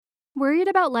Worried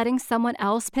about letting someone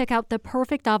else pick out the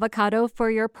perfect avocado for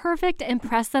your perfect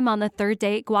impress them on the third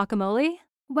date guacamole?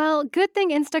 Well, good thing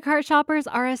Instacart shoppers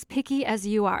are as picky as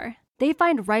you are. They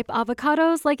find ripe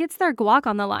avocados like it's their guac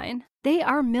on the line. They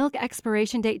are milk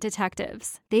expiration date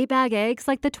detectives. They bag eggs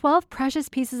like the 12 precious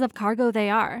pieces of cargo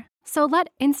they are. So let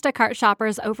Instacart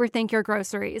shoppers overthink your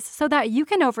groceries so that you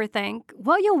can overthink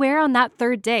what you'll wear on that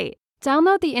third date.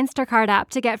 Download the Instacart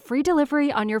app to get free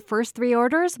delivery on your first 3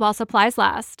 orders while supplies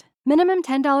last. Minimum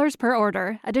 $10 per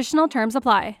order. Additional terms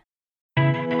apply.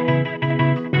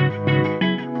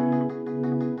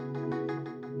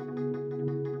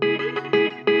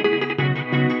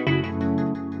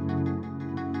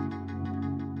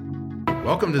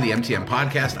 Welcome to the MTM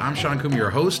Podcast. I'm Sean Coombs, your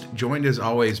host, joined as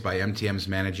always by MTM's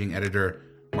managing editor,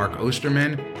 Mark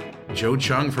Osterman. Joe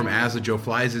Chung from As the Joe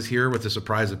Flies is here with a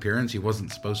surprise appearance. He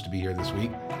wasn't supposed to be here this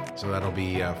week, so that'll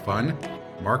be fun.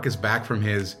 Mark is back from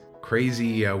his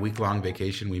crazy week-long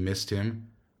vacation. We missed him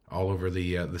all over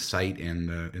the site and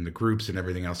in the groups and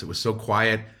everything else. It was so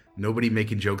quiet, nobody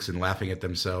making jokes and laughing at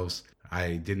themselves.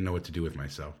 I didn't know what to do with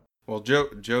myself. Well,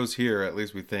 Joe's here, at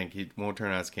least we think. He won't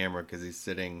turn on his camera because he's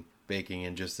sitting baking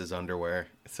in just his underwear.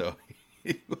 So,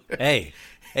 Hey,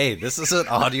 this is an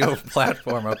audio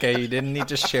platform, okay? You didn't need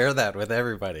to share that with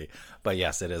everybody. But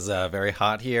yes, it is very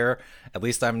hot here. At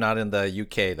least I'm not in the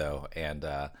UK, though, and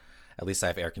at least I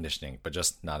have air conditioning, but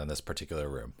just not in this particular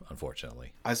room,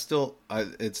 unfortunately.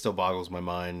 it still boggles my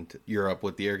mind, Europe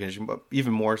with the air conditioning, but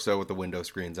even more so with the window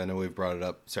screens. I know we've brought it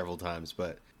up several times,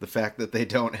 but the fact that they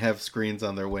don't have screens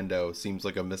on their window seems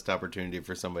like a missed opportunity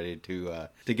for somebody to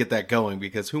get that going,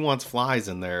 because who wants flies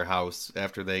in their house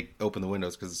after they open the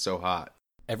windows because it's so hot?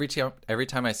 Every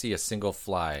time I see a single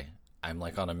fly, I'm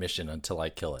like on a mission until I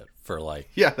kill it for like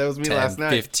Yeah, that was me 10, last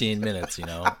night. 15 minutes, you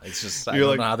know? It's just, I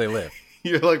don't know how they live.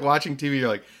 You're like watching TV, you're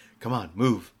like, come on,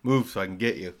 move so I can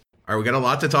get you. All right, we got a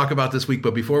lot to talk about this week,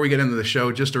 but before we get into the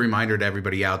show, just a reminder to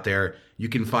everybody out there, you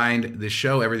can find the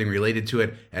show, everything related to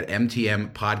it, at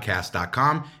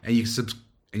mtmpodcast.com, and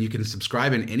you can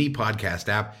subscribe in any podcast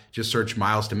app. Just search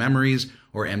Miles to Memories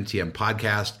or MTM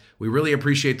Podcast. We really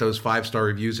appreciate those 5-star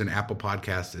reviews in Apple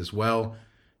Podcasts as well.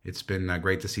 It's been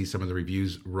great to see some of the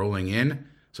reviews rolling in.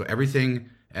 So everything,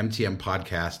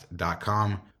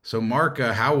 mtmpodcast.com. So Mark,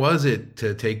 how was it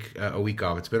to take a week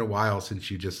off? It's been a while since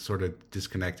you just sort of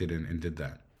disconnected and did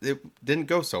that. It didn't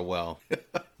go so well.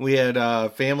 We had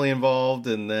family involved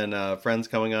and then friends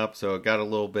coming up, so it got a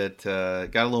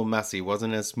little messy. It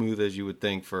wasn't as smooth as you would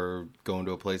think for going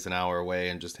to a place an hour away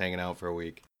and just hanging out for a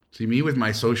week. See, me with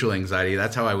my social anxiety,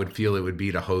 that's how I would feel it would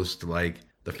be to host like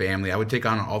the family. I would take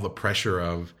on all the pressure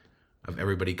of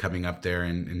everybody coming up there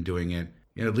and doing it.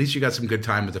 You know, at least you got some good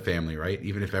time with the family, right?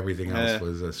 Even if everything else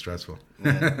was stressful.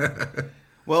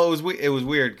 Well, it was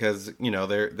weird because, you know,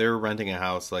 they're renting a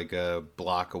house like a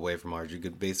block away from ours. You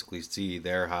could basically see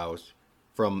their house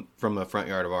from the front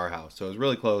yard of our house. So it was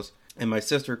really close. And my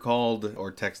sister called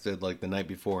or texted like the night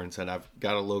before and said, I've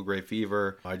got a low-grade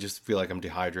fever. I just feel like I'm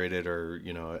dehydrated, or,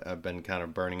 you know, I've been kind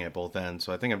of burning at both ends.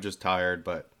 So I think I'm just tired,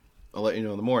 but I'll let you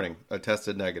know in the morning. I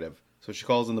tested negative. So she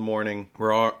calls in the morning.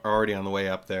 We're already on the way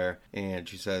up there, and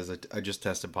she says, I just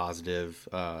tested positive.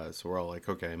 So we're all like,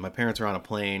 okay. My parents are on a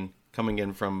plane coming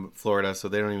in from Florida, so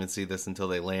they don't even see this until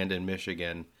they land in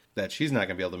Michigan, that she's not going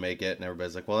to be able to make it. And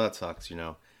everybody's like, well, that sucks, you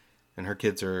know. And her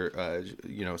kids are,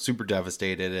 super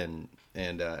devastated,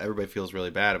 and everybody feels really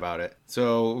bad about it.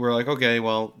 So we're like, okay,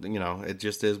 well, you know, it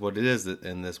just is what it is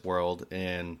in this world.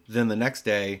 And then the next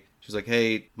day, she's like,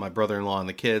 hey, my brother-in-law and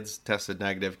the kids tested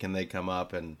negative. Can they come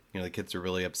up? And, you know, the kids are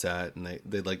really upset, and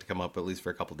they'd like to come up at least for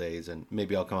a couple days. And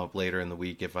maybe I'll come up later in the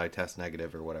week if I test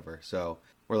negative or whatever. So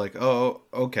we're like, oh,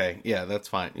 okay, yeah, that's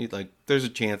fine. Like, there's a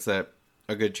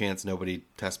good chance nobody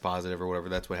tests positive or whatever.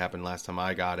 That's what happened last time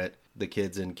I got it. The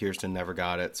kids and Kirsten never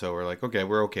got it. So we're like, okay,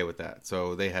 we're okay with that.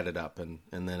 So they headed up, and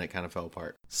then it kind of fell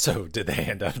apart. So did they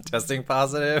end up testing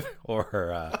positive?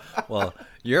 Or, well,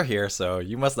 you're here, so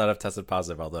you must not have tested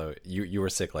positive, although you were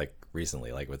sick like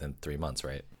recently, like within 3 months,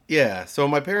 right? Yeah. So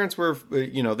my parents were,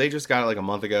 you know, they just got it like a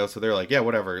month ago. So they're like, yeah,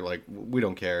 whatever. Like, we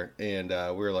don't care. And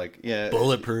we were like, yeah.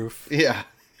 Bulletproof. Yeah.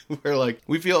 We're like,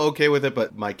 we feel okay with it,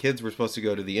 but my kids were supposed to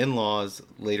go to the in-laws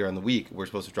later in the week. We're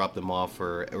supposed to drop them off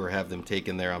or have them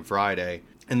taken there on Friday.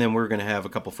 And then we're going to have a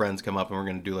couple friends come up, and we're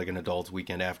going to do like an adults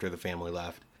weekend after the family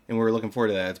left. And we're looking forward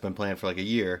to that. It's been planned for like a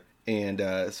year. And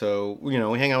so, you know,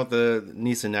 we hang out with the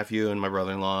niece and nephew and my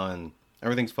brother-in-law, and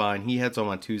everything's fine. He heads home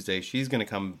on Tuesday. She's going to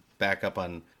come back up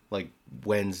on like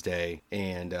Wednesday.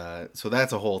 And so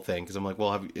that's a whole thing, because I'm like,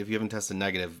 well, if you haven't tested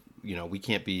negative, you know, we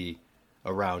can't be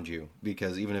around you,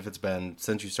 because even if it's been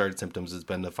since you started symptoms, it's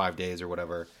been the 5 days or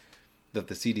whatever, that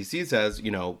the CDC says,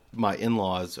 my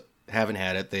in-laws haven't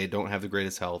had it. They don't have the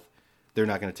greatest health. They're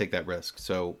not going to take that risk.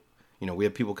 So, we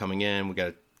have people coming in. We got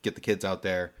to get the kids out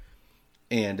there.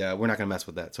 And we're not going to mess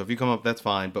with that. So if you come up, that's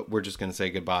fine. But we're just going to say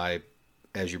goodbye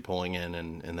as you're pulling in,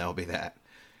 and that'll be that.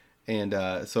 And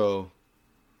so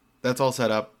that's all set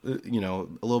up. A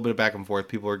little bit of back and forth.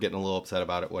 People are getting a little upset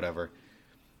about it, whatever.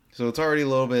 So it's already a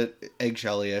little bit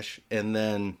eggshelly-ish. And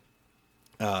then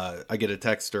I get a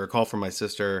text or a call from my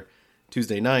sister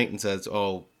Tuesday night and says,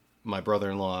 oh, my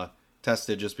brother-in-law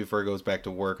tested just before he goes back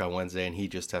to work on Wednesday, and he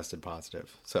just tested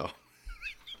positive. So...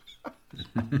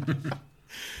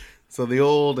 So the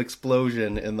old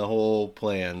explosion in the whole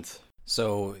plans.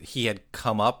 So he had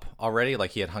come up already?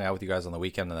 Like he had hung out with you guys on the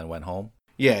weekend and then went home?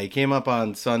 Yeah, he came up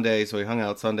on Sunday. So he hung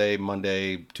out Sunday,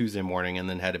 Monday, Tuesday morning, and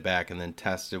then headed back and then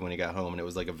tested when he got home. And it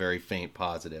was like a very faint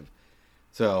positive.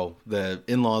 So the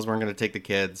in-laws weren't going to take the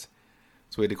kids.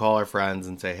 So we had to call our friends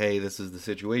and say, hey, this is the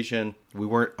situation. We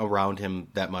weren't around him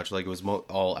that much. Like it was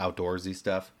all outdoorsy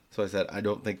stuff. So I said, I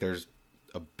don't think there's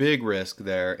a big risk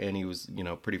there. And he was,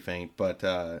 pretty faint.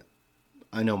 But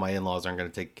I know my in-laws aren't going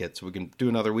to take kids, so we can do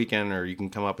another weekend, or you can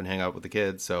come up and hang out with the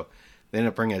kids. So they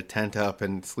ended up bringing a tent up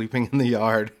and sleeping in the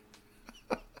yard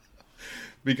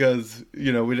because,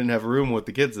 we didn't have room with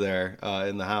the kids there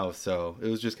in the house. So it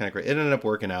was just kind of great. It ended up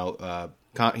working out.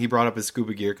 He brought up his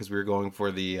scuba gear because we were going for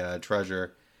the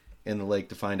treasure in the lake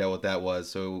to find out what that was.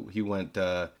 So he went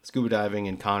scuba diving,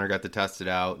 and Connor got to test it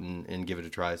out and give it a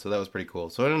try. So that was pretty cool.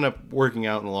 So it ended up working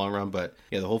out in the long run, but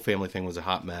yeah, the whole family thing was a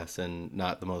hot mess and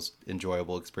not the most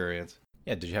enjoyable experience.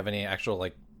 Yeah, did you have any actual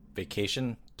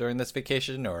vacation during this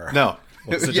vacation, or no?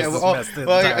 Yeah,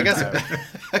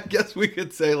 I guess we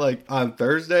could say on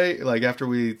Thursday, after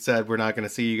we said we're not going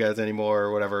to see you guys anymore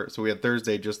or whatever. So we had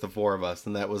Thursday, just the four of us,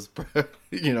 and that was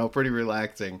pretty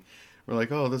relaxing. We're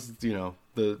like, oh, this is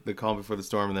the calm before the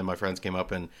storm. And then my friends came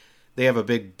up, and they have a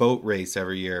big boat race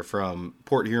every year from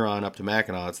Port Huron up to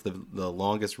Mackinac. It's the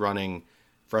longest running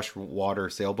freshwater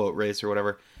sailboat race or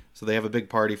whatever. So they have a big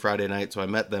party Friday night. So I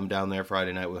met them down there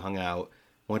Friday night. We hung out,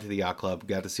 went to the yacht club,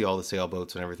 got to see all the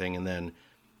sailboats and everything. And then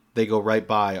they go right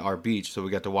by our beach. So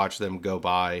we got to watch them go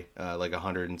by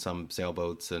 100 and some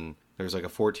sailboats. And there's a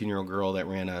 14-year-old girl that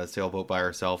ran a sailboat by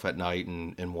herself at night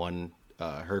and won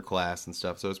her class and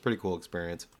stuff. So it's a pretty cool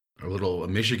experience. A little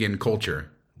Michigan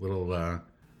culture,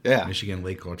 Michigan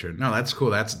lake culture. No, that's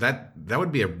cool. That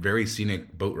would be a very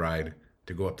scenic boat ride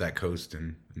to go up that coast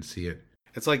and see it.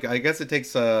 It's I guess it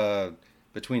takes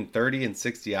between 30 and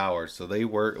 60 hours. So they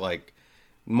work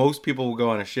most people will go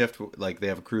on a shift, they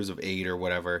have a cruise of 8 or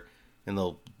whatever, and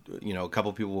they'll, a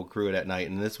couple people will crew it at night.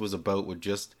 And this was a boat with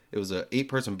it was a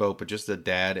 8-person boat, but just a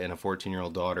dad and a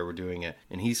 14-year-old daughter were doing it.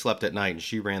 And he slept at night, and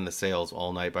she ran the sails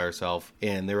all night by herself.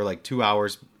 And they were 2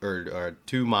 hours or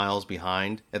 2 miles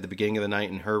behind at the beginning of the night,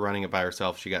 and her running it by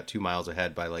herself, she got 2 miles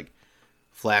ahead by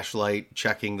flashlight,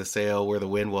 checking the sail where the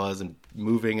wind was and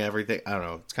moving everything. I don't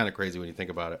know. It's kind of crazy when you think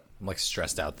about it. I'm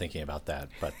stressed out thinking about that,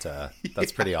 but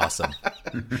that's pretty awesome.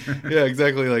 Yeah,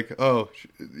 exactly.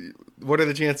 What are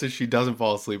the chances she doesn't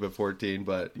fall asleep at 14?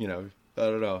 But, I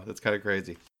don't know. That's kind of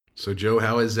crazy. So, Joe,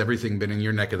 how has everything been in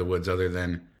your neck of the woods other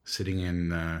than sitting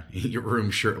in your room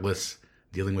shirtless,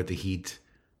 dealing with the heat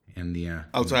and the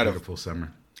outside beautiful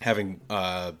summer? Having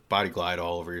Body Glide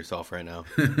all over yourself right now.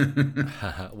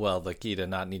 Well, the key to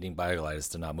not needing Body Glide is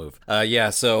to not move.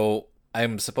 So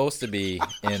I'm supposed to be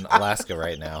in Alaska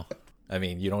right now. I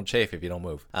mean, you don't chafe if you don't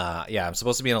move. I'm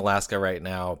supposed to be in Alaska right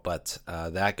now, but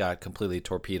that got completely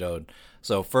torpedoed.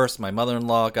 So first, my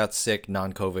mother-in-law got sick,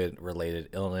 non-COVID related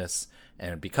illness.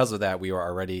 And because of that, we were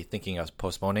already thinking of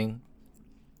postponing.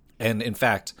 And in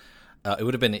fact, it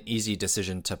would have been an easy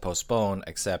decision to postpone,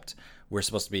 except we're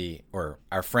supposed to be, or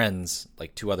our friends,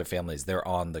 2 other families, they're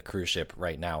on the cruise ship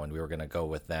right now, and we were going to go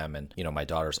with them. And, my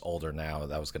daughter's older now.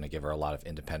 That was going to give her a lot of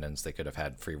independence. They could have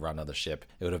had free run of the ship.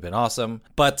 It would have been awesome.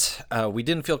 But we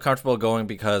didn't feel comfortable going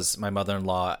because my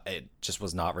mother-in-law, it just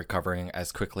was not recovering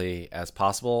as quickly as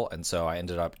possible. And so I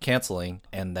ended up canceling.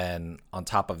 And then on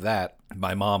top of that,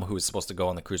 my mom, who was supposed to go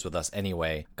on the cruise with us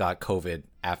anyway, got COVID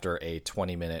after a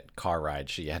 20-minute car ride.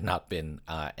 She had not been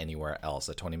anywhere else,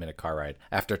 a 20-minute car ride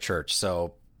after church.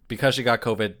 So because she got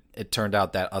COVID, it turned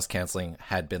out that us canceling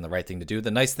had been the right thing to do.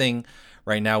 The nice thing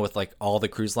right now with all the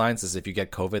cruise lines is if you get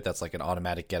COVID, that's an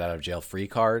automatic get out of jail free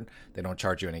card. They don't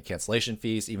charge you any cancellation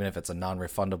fees, even if it's a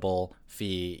non-refundable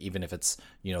fee, even if it's,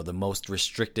 the most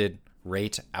restricted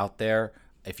rate out there.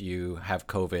 If you have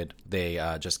COVID, they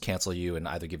just cancel you and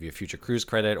either give you a future cruise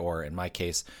credit, or in my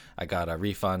case, I got a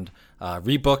refund.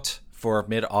 Rebooked for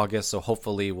mid-August, so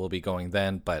hopefully we'll be going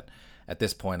then. But at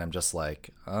this point, I'm just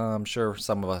I'm sure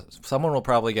someone will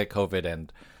probably get COVID,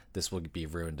 and this will be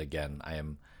ruined again. I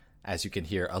am, as you can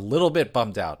hear, a little bit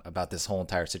bummed out about this whole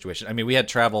entire situation. I mean, we had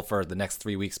travel for the next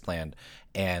 3 weeks planned,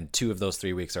 and 2 of those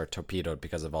 3 weeks are torpedoed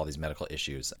because of all these medical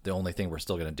issues. The only thing we're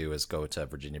still going to do is go to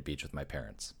Virginia Beach with my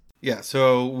parents. Yeah,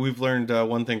 so we've learned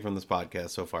one thing from this podcast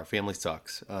so far. Family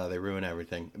sucks. They ruin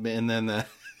everything. And then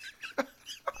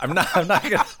I'm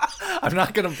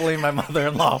not gonna blame my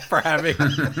mother-in-law for having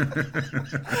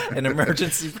an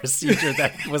emergency procedure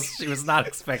that she was not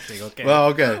expecting. Okay. Well,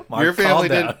 okay. Mark,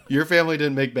 Your family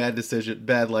didn't make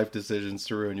bad life decisions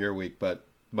to ruin your week, but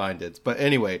mine did. But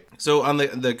anyway, so on the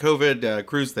COVID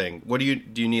cruise thing, do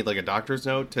you need like a doctor's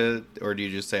note or do you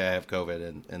just say I have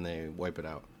COVID and they wipe it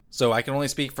out? So I can only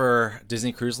speak for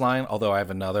Disney Cruise Line, although I have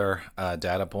another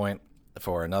data point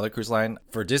for another cruise line.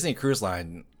 For Disney Cruise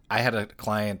Line, I had a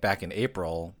client back in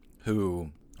April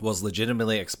who was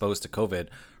legitimately exposed to COVID.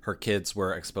 Her kids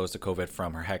were exposed to COVID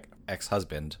from her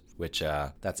ex-husband, which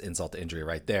that's insult to injury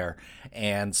right there.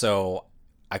 And so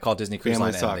I called Disney Cruise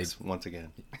Family Line. Sucks, once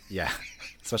again. Yeah,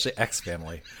 especially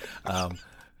ex-family.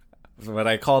 But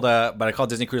I called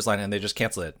Disney Cruise Line and they just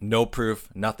canceled it. No proof,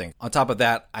 nothing. On top of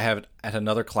that, I had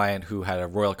another client who had a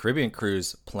Royal Caribbean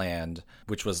cruise planned,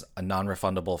 which was a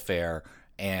non-refundable fare.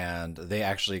 And they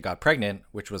actually got pregnant,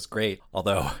 which was great.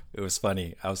 Although it was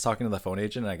funny. I was talking to the phone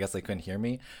agent and I guess they couldn't hear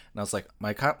me. And I was like,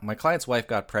 my client's wife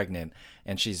got pregnant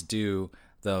and she's due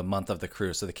the month of the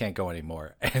cruise, so they can't go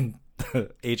anymore. And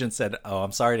the agent said, "Oh,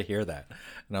 I'm sorry to hear that."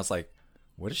 And I was like,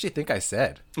 what did she think I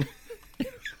said?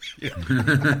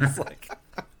 It's like,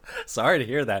 sorry to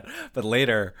hear that. But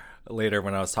later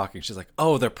when I was talking, she's like,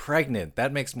 "Oh, they're pregnant.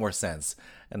 That makes more sense."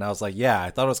 And I was like, "Yeah, I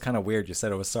thought it was kind of weird. You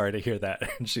said I was sorry to hear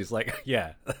that." And she's like,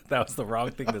 "Yeah, that was the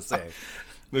wrong thing to say."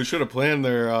 They should have planned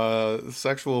their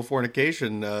sexual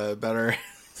fornication better.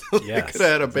 So Yes, they could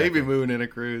have had a exactly. baby moon in a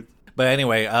cruise. But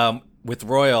anyway, with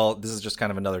Royal, this is just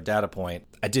kind of another data point.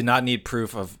 I did not need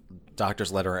proof of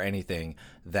doctor's letter or anything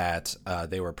that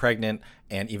they were pregnant.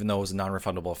 And even though it was a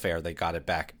non-refundable fare, they got it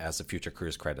back as a future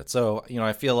cruise credit. So,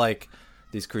 I feel like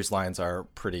these cruise lines are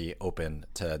pretty open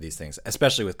to these things,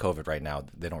 especially with COVID right now.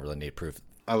 They don't really need proof.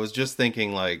 I was just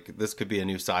thinking like this could be a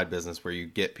new side business where you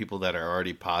get people that are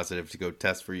already positive to go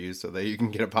test for you so that you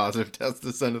can get a positive test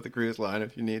to send to the cruise line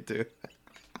if you need to.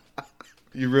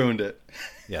 You ruined it.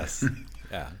 Yes.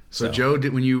 Yeah. So Joe,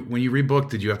 when you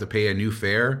rebooked, did you have to pay a new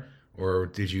fare, or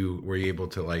were you able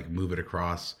to like move it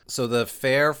across? So the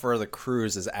fare for the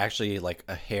cruise is actually like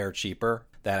a hair cheaper.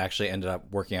 That actually ended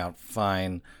up working out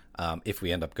fine. If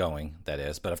we end up going, that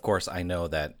is. But of course, I know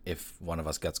that if one of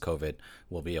us gets COVID,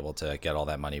 we'll be able to get all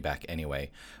that money back anyway.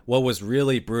 What was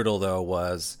really brutal, though,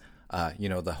 was,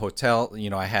 the hotel.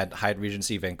 I had Hyatt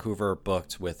Regency Vancouver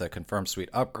booked with a confirmed suite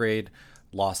upgrade.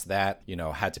 Lost that,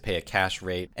 had to pay a cash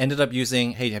rate. Ended up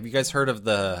using, hey, have you guys heard of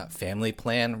the family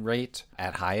plan rate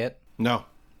at Hyatt? No,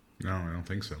 I don't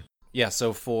think so. Yeah,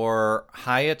 so for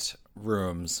Hyatt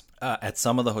rooms at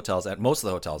some of the hotels, at most of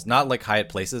the hotels, not like Hyatt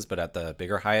Places, but at the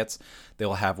bigger Hyatts, they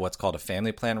will have what's called a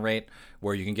family plan rate,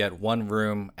 where you can get one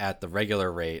room at the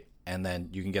regular rate, and then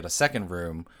you can get a second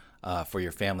room for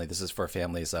your family. This is for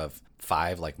families of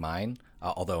 5 like mine,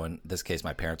 although in this case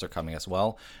my parents are coming as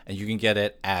well, and you can get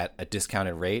it at a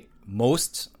discounted rate.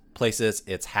 Most places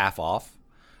it's half off,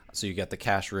 so you get the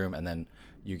cash room, and then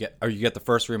you get the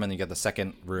first room and then you get the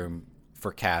second room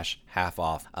for cash, half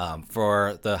off.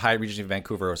 For the Hyatt Regency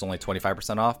Vancouver, it was only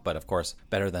 25% off, but of course,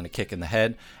 better than a kick in the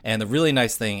head. And the really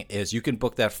nice thing is you can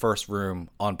book that first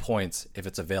room on points if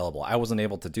it's available. I wasn't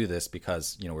able to do this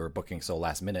because, we were booking so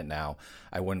last minute now.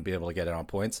 I wouldn't be able to get it on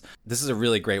points. This is a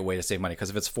really great way to save money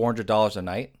because if it's $400 a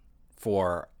night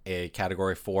for a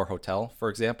Category 4 hotel, for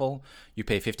example, you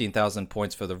pay 15,000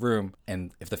 points for the room.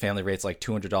 And if the family rate's like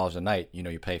 $200 a night,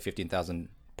 you pay 15,000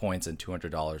 points and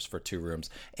 $200 for 2 rooms.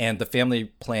 And the family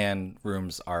plan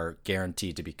rooms are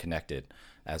guaranteed to be connected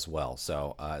as well.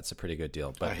 So it's a pretty good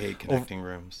deal. But I hate connecting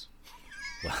rooms.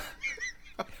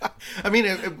 I mean,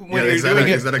 when you're is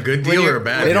that a good deal or a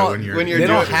bad they deal? don't, they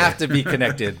don't have to be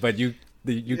connected, but you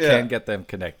can get them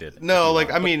connected. No,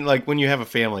 when you have a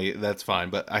family, that's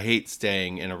fine. But I hate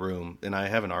staying in a room, and I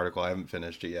have an article, I haven't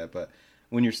finished it yet, but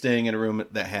when you're staying in a room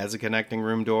that has a connecting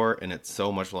room door, and it's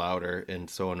so much louder and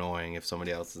so annoying if somebody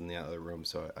else is in the other room,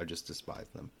 so I just despise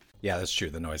them. Yeah, that's true.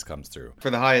 The noise comes through. For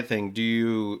the Hyatt thing, do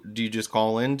you just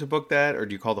call in to book that, or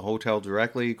do you call the hotel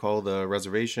directly, call the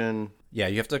reservation? Yeah,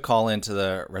 you have to call into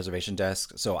the reservation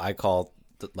desk. So I call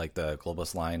the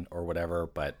Globus line or whatever,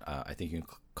 but I think you can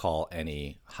call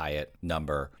any Hyatt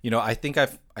number. I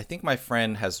think my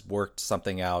friend has worked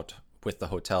something out with the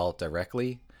hotel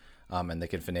directly. And they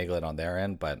can finagle it on their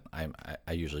end, but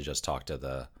I usually just talk to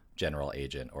the general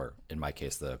agent, or in my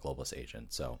case, the Globalist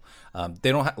agent. So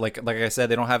they don't like I said,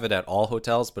 they don't have it at all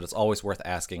hotels, but it's always worth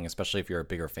asking, especially if you're a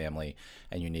bigger family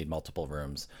and you need multiple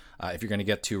rooms. If you're going to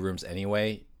get 2 rooms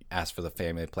anyway, ask for the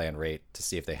family plan rate to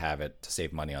see if they have it to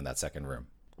save money on that second room.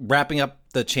 Wrapping up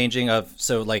the changing of,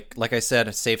 so like I said,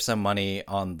 I saved some money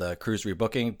on the cruise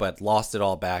rebooking, but lost it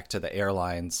all back to the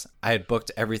airlines. I had booked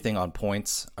everything on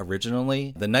points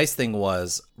originally. The nice thing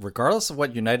was, regardless of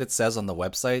what United says on the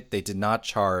website, they did not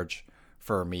charge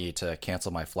for me to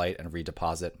cancel my flight and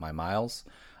redeposit my miles.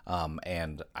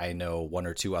 And I know 1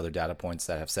 or 2 other data points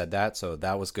that have said that, so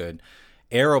that was good.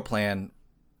 Aeroplan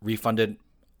refunded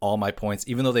all my points,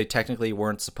 even though they technically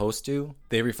weren't supposed to.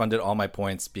 They refunded all my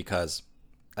points because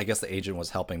I guess the agent was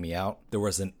helping me out. There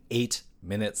was an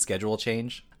 8-minute schedule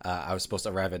change. I was supposed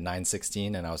to arrive at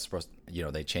 9:16 and I was supposed,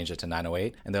 they changed it to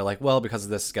 9:08. And they're like, well, because of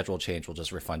this schedule change, we'll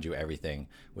just refund you everything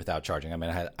without charging. I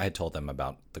mean, I had told them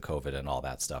about the COVID and all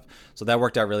that stuff. So that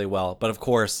worked out really well. But of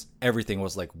course, everything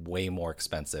was like way more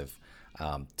expensive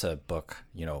to book,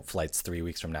 flights 3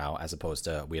 weeks from now, as opposed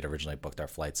to we had originally booked our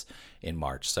flights in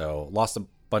March. So lost a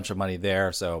bunch of money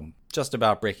there. So just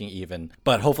about breaking even,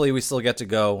 but hopefully we still get to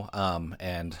go.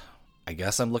 And I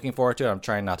guess I'm looking forward to it. I'm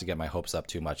trying not to get my hopes up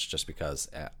too much, just because,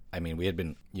 we had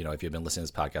been, if you've been listening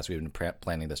to this podcast, we've been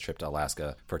planning this trip to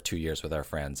Alaska for 2 years with our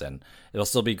friends, and it'll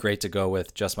still be great to go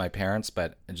with just my parents,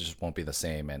 but it just won't be the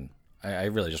same. And I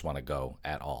really just want to go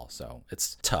at all. So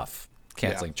it's tough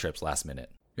canceling trips last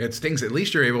minute. It stinks. At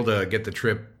least you're able to get the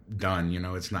trip done.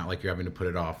 It's not like you're having to put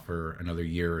it off for another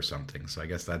year or something. So I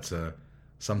guess that's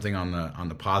something on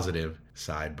the positive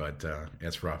side, but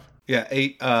it's rough. Yeah,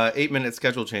 8-minute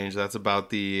schedule change. That's about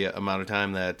the amount of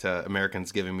time that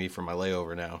American's giving me for my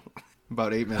layover now.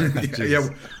 About 8 minutes. Yeah.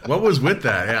 What was with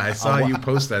that? Yeah, I saw you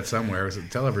post that somewhere. So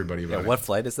tell everybody about it. What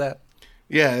flight is that?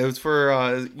 Yeah, it was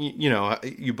for,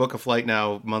 you book a flight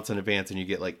now months in advance and you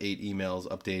get like 8 emails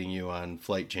updating you on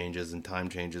flight changes and time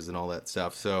changes and all that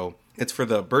stuff. So it's for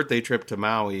the birthday trip to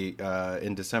Maui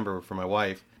in December for my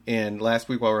wife. And last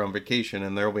week while we were on vacation,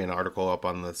 and there will be an article up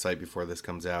on the site before this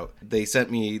comes out, they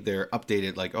sent me their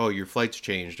updated, like, oh, your flight's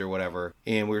changed or whatever.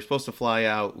 And we were supposed to fly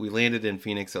out. We landed in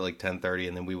Phoenix at like 10:30,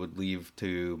 and then we would leave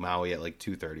to Maui at like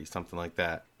 2:30, something like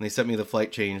that. And they sent me the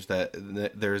flight change that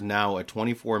there's now a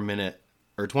 24-minute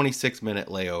or 26-minute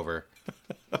layover,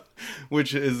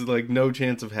 which is like no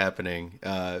chance of happening.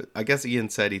 I guess Ian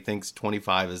said he thinks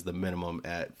 25 is the minimum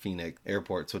at Phoenix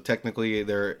Airport. So technically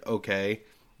they're okay.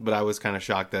 But I was kind of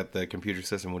shocked that the computer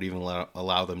system would even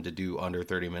allow them to do under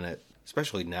 30 minutes,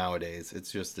 especially nowadays.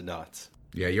 It's just nuts.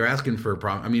 Yeah, you're asking for a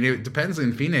problem. I mean, it depends.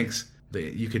 In Phoenix,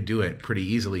 you could do it pretty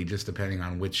easily, just depending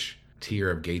on which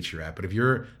tier of gates you're at. But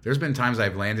there's been times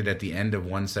I've landed at the end of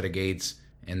one set of gates,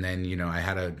 and then, I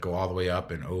had to go all the way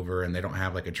up and over, and they don't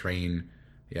have like a train.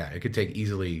 Yeah, it could take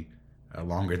easily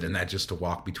longer than that just to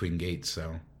walk between gates.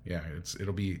 So yeah,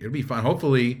 it'll be fun.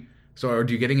 Hopefully. So are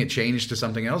you getting it changed to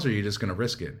something else, or are you just going to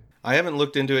risk it? I haven't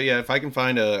looked into it yet. If I can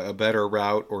find a better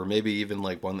route, or maybe even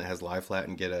like one that has lie flat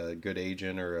and get a good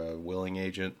agent or a willing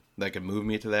agent that can move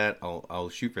me to that, I'll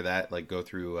shoot for that, like go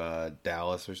through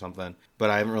Dallas or something. But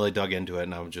I haven't really dug into it,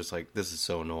 and I'm just like, this is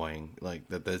so annoying, like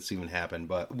that this even happened.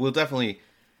 But we'll definitely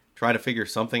try to figure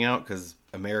something out, because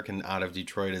American out of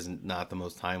Detroit is not the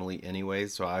most timely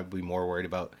anyways, so I'd be more worried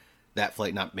about that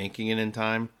flight not making it in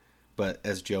time. But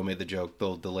as Joe made the joke,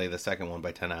 they'll delay the second one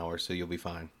by 10 hours, so you'll be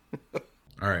fine.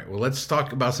 All right, well, let's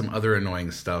talk about some other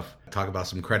annoying stuff. Talk about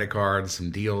some credit cards,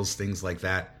 some deals, things like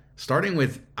that. Starting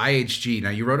with IHG. Now,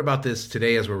 you wrote about this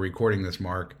today as we're recording this,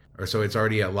 Mark, or so it's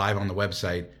already live on the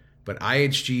website. But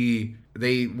IHG,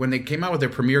 when they came out with their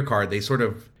Premier card, they sort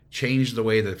of changed the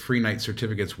way the free night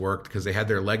certificates worked, because they had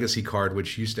their Legacy card,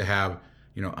 which used to have,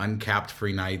 uncapped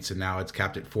free nights, and now it's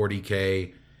capped at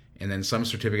 40K. And then some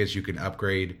certificates you can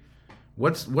upgrade.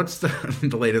 What's the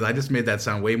latest? I just made that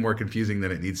sound way more confusing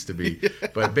than it needs to be. Yeah.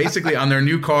 But basically, on their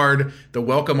new card, the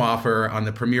welcome offer on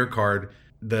the Premier card,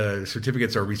 the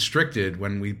certificates are restricted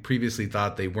when we previously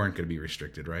thought they weren't going to be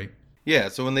restricted, right? Yeah,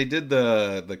 so when they did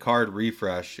the card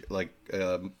refresh like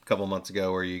a couple months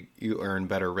ago, where you earn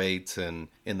better rates and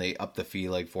they up the fee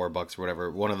like $4 or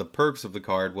whatever, one of the perks of the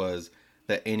card was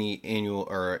that any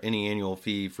annual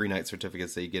fee free night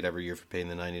certificates that you get every year for paying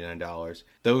the $99,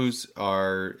 those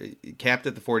are capped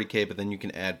at the 40K, but then you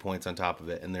can add points on top of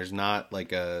it, and there's not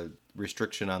like a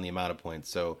restriction on the amount of points.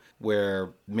 So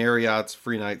where Marriott's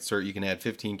free night cert, you can add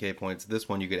 15K points, this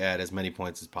one you could add as many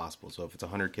points as possible. So if it's a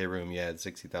 100K room, you add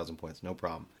 60,000 points, no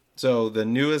problem. So the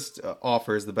newest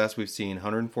offer is the best we've seen,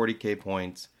 140K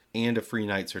points and a free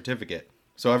night certificate.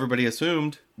 So everybody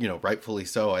assumed, rightfully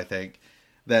so, I think,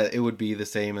 that it would be the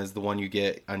same as the one you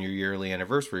get on your yearly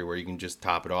anniversary where you can just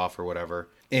top it off or whatever.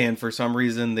 And for some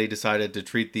reason, they decided to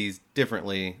treat these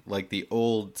differently, like the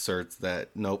old certs that,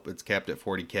 nope, it's capped at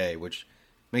 40K, which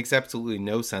makes absolutely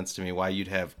no sense to me why you'd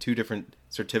have two different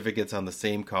certificates on the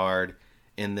same card.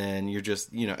 And then you're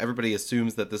just, everybody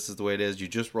assumes that this is the way it is. You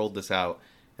just rolled this out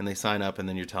and they sign up and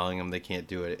then you're telling them they can't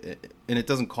do it. And it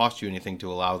doesn't cost you anything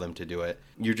to allow them to do it.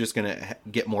 You're just going to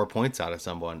get more points out of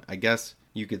someone. I guess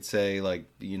you could say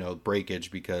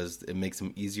breakage because it makes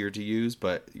them easier to use,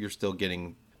 but you're still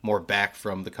getting more back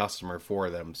from the customer for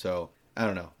them. So I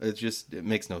don't know. It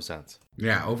makes no sense.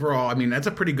 Yeah. Overall, I mean, that's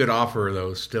a pretty good offer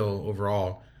though, still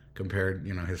overall compared,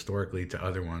 historically to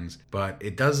other ones, but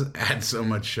it does add so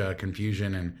much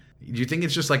confusion. And do you think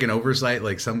it's just like an oversight?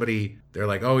 Like they're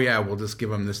like, oh yeah, we'll just give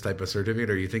them this type of certificate.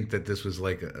 Or you think that this was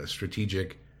like a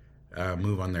strategic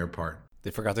move on their part?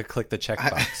 They forgot to click the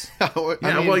checkbox.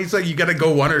 Well, it's like you got to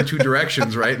go one or two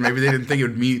directions, right? Maybe they didn't think it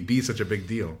would be such a big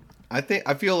deal. I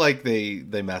feel like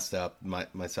they messed up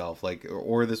myself,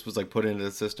 or this was like put into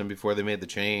the system before they made the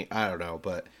change. I don't know,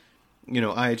 but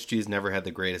IHG's never had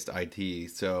the greatest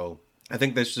IT, so I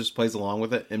think this just plays along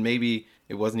with it. And maybe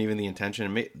it wasn't even the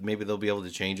intention. Maybe they'll be able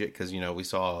to change it because we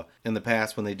saw in the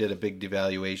past when they did a big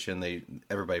devaluation,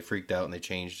 everybody freaked out and they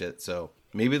changed it. So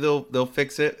maybe they'll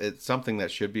fix it. It's something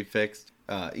that should be fixed.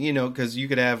 Because you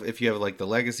could have, if you have like the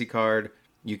legacy card,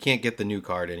 you can't get the new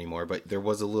card anymore, but there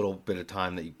was a little bit of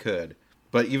time that you could.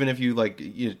 But even if you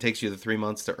it takes you the 3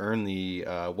 months to earn the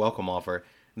welcome offer,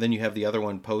 and then you have the other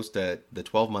one post at the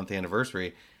 12-month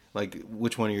anniversary, like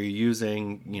which one are you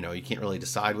using? You can't really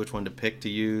decide which one to pick to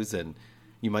use, and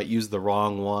you might use the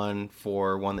wrong one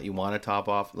for one that you want to top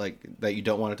off, like that you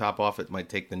don't want to top off. It might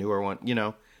take the newer one,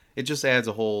 It just adds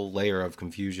a whole layer of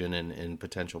confusion and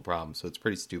potential problems. So it's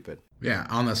pretty stupid. Yeah.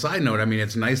 On the side note, I mean,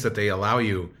 it's nice that they allow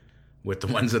you, with the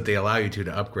ones that they allow you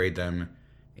to upgrade them.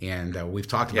 And we've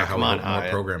talked about how more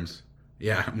programs.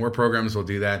 Yeah, more programs will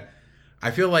do that. I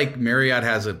feel like Marriott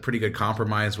has a pretty good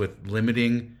compromise with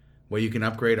limiting what you can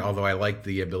upgrade, although I like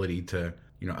the ability to,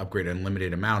 upgrade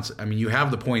unlimited amounts. I mean, you have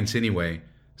the points anyway,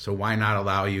 so why not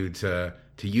allow you to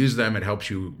use them? It helps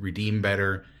you redeem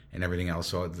better and everything else.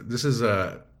 So this is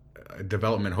a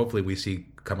development hopefully we see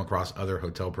come across other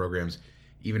hotel programs,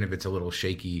 even if it's a little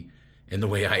shaky in the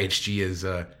way IHG is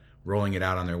rolling it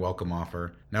out on their welcome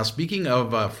offer. Now, speaking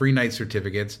of free night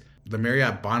certificates, the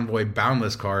Marriott Bonvoy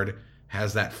Boundless card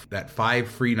has that 5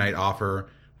 free night offer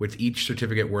with each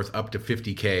certificate worth up to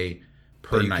 $50K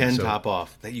per night. That you can top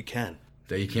off.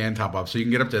 So you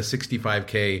can get up to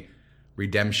 $65K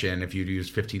redemption if you use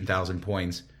 15,000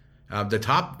 points. The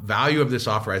top value of this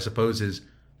offer, I suppose, is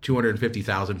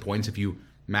 250,000 points if you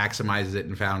maximize it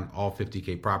and found all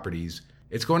 50K properties.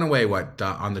 It's going away,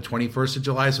 on the 21st of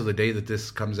July, so the day that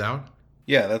this comes out?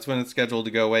 Yeah, that's when it's scheduled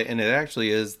to go away, and it actually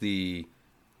is the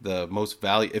most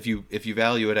value. If you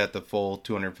value it at the full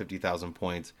 250,000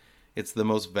 points, it's the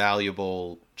most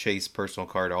valuable Chase personal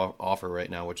card offer right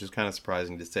now, which is kind of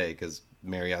surprising to say because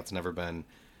Marriott's never been,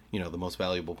 the most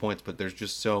valuable points, but there's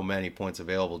just so many points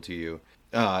available to you.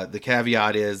 The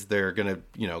caveat is they're going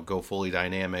to, go fully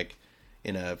dynamic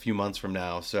in a few months from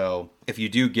now. So if you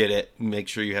do get it, make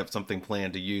sure you have something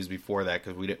planned to use before that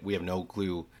because we have no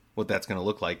clue what that's going to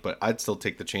look like. But I'd still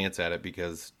take the chance at it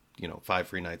because, 5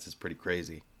 free nights is pretty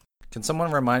crazy. Can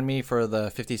someone remind me for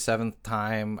the 57th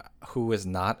time who is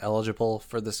not eligible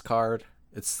for this card?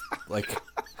 It's like...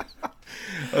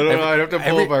 I don't know. I'd have to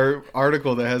pull up our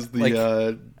article that has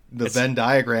the Venn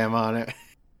diagram on it.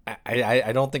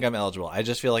 I don't think I'm eligible. I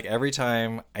just feel like every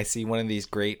time I see one of these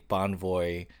great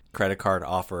Bonvoy credit card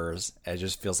offers, it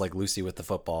just feels like Lucy with the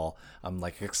football. I'm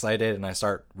like excited and I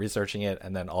start researching it,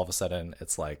 and then all of a sudden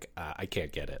it's like I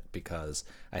can't get it because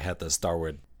I had the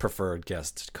Starwood preferred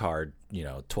guest card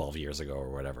 12 years ago or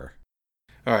whatever.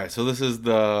 All right, so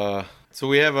so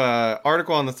we have a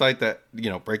article on the site that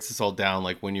breaks this all down,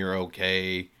 like when you're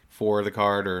okay for the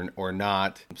card or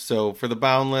not. So for the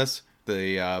Boundless,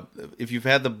 if you've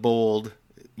had the Bold,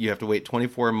 you have to wait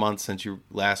 24 months since you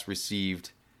last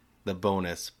received the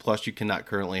bonus, plus you cannot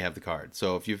currently have the card.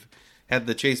 So if you've had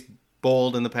the Chase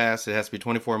Bold in the past, it has to be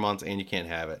 24 months and you can't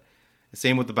have it.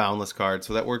 Same with the Boundless card,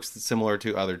 so that works similar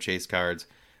to other Chase cards.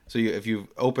 So if you've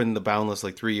opened the Boundless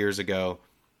like 3 years ago,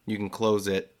 you can close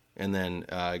it and then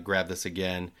grab this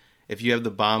again. If you have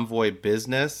the Bonvoy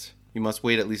Business, you must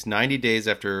wait at least 90 days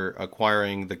after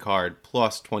acquiring the card,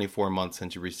 plus 24 months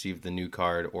since you received the new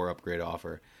card or upgrade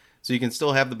offer. So you can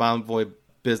still have the Bonvoy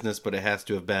Business, but it has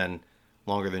to have been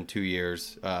longer than 2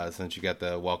 years since you got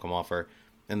the welcome offer.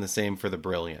 And the same for the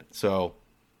Brilliant. So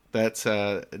that's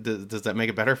does that make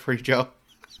it better for you, Joe?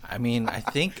 I mean, I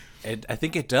think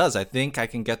it does. I think I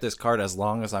can get this card as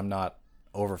long as I'm not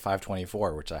over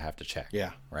 524, which I have to check.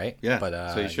 Yeah. Right? Yeah.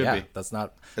 But So you should be. That's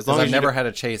not, As long I've as you never don't- had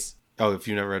a Chase. Oh, if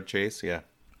you never had Chase, yeah.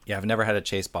 Yeah, I've never had a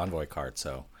Chase Bonvoy card,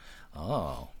 so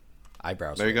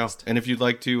eyebrows. There you go. raised. And if you'd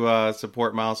like to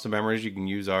support Miles to Memories, you can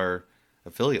use our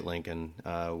affiliate link, and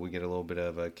we get a little bit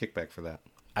of a kickback for that.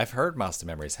 I've heard Mouse to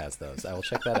Memories has those. I will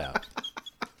check that out.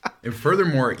 And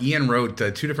furthermore, Ian wrote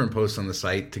 2 different posts on the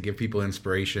site to give people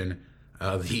inspiration.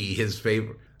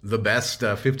 The best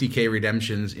 50K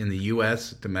redemptions in the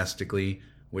U.S. domestically,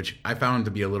 which I found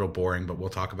to be a little boring, but we'll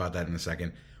talk about that in a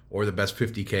second. Or the best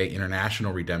 50K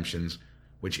international redemptions,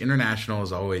 which international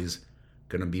is always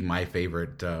going to be my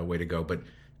favorite way to go. But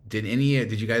did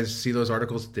you guys see those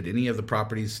articles? Did any of the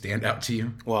properties stand out to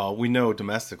you? Well, we know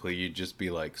domestically you'd just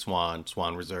be like Swan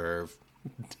Reserve.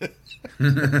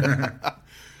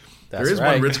 There is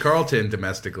right. one Ritz-Carlton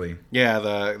domestically. Yeah,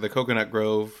 the Coconut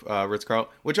Grove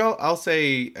Ritz-Carlton, which I'll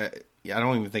say, I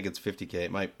don't even think it's 50K.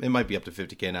 It might be up to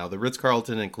 50K now. The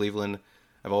Ritz-Carlton in Cleveland,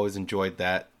 I've always enjoyed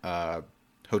that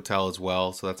hotel as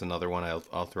well. So that's another one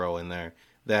I'll throw in there.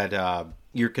 That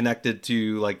you're connected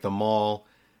to like the mall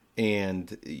and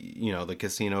the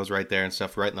casinos right there and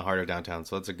stuff right in the heart of downtown.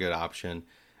 So that's a good option.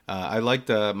 I like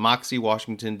the Moxie,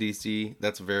 Washington D.C.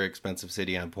 That's a very expensive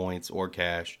city on points or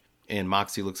cash. And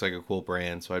Moxie looks like a cool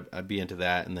brand, so I'd be into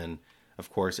that. And then, of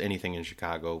course, anything in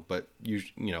Chicago. But,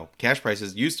 cash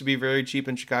prices used to be very cheap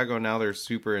in Chicago. Now they're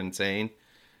super insane.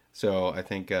 So I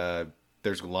think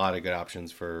there's a lot of good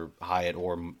options for Hyatt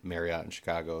or Marriott in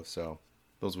Chicago. So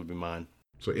those would be mine.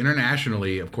 So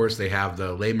internationally, of course, they have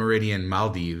the Le Méridien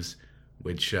Maldives,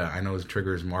 which I know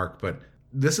triggers Mark. But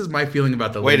this is my feeling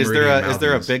about the Wait, Le Méridien Maldives. is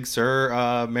there a Big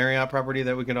Sur Marriott property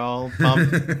that we can all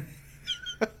pump?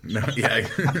 No, yeah,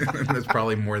 that's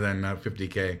probably more than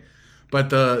 50K.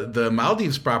 But the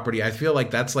Maldives property, I feel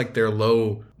like that's like their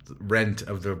low rent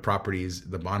of the properties,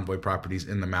 the Bonvoy properties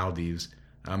in the Maldives.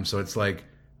 So it's like,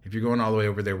 if you're going all the way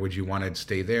over there, would you want to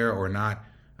stay there or not?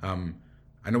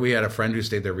 I know we had a friend who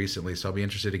stayed there recently, so I'll be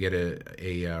interested to get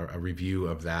a review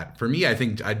of that. For me, I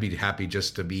think I'd be happy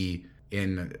just to be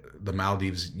in the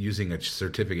Maldives using a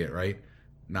certificate, right?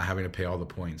 Not having to pay all the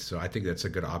points. So I think that's a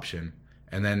good option.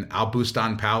 And then Al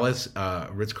Bustan Palace,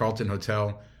 Ritz-Carlton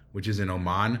Hotel, which is in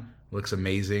Oman, looks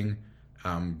amazing,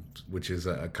 which is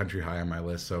a country high on my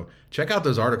list. So check out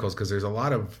those articles because there's a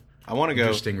lot of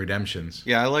interesting redemptions.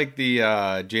 Yeah, I like the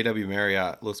JW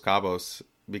Marriott Los Cabos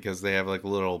because they have like a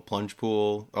little plunge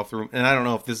pool off the room. And I don't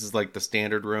know if this is like the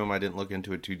standard room. I didn't look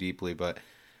into it too deeply, but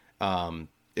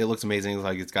it looks amazing. It's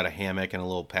like it's got a hammock and a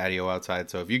little patio outside.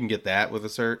 So if you can get that with a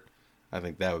cert, I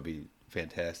think that would be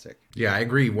fantastic. Yeah, I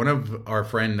agree. One of our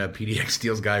friend PDX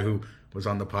Deals guy who was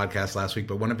on the podcast last week,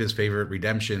 but one of his favorite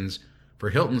redemptions for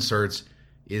Hilton certs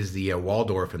is the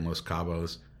Waldorf in Los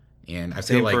Cabos. And I feel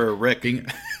Same like for Rick.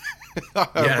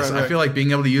 I feel like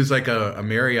being able to use like a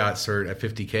Marriott cert at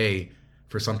 50K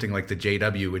for something like the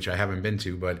JW, which I haven't been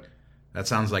to, but that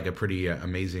sounds like a pretty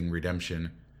amazing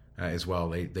redemption as well.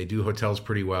 They do hotels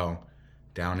pretty well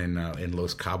down in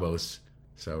Los Cabos.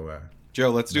 So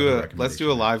Joe, let's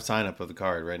do a live sign up of the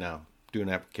card right now. Do an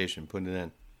application, put it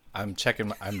in. I'm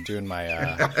doing my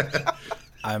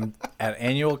I'm at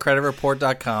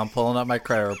annualcreditreport.com pulling up my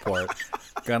credit report.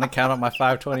 Gonna count up my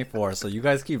 524. So you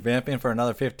guys keep vamping for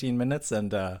another 15 minutes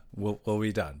and we'll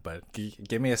be done. But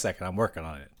give me a second. I'm working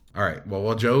on it. All right. Well,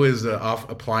 while Joe is off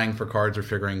applying for cards or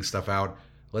figuring stuff out,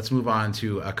 let's move on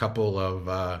to a couple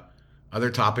of other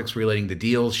topics relating to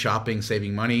deals, shopping,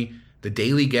 saving money. The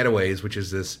Daily Getaways, which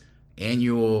is this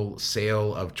annual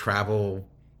sale of travel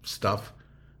stuff,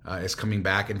 is coming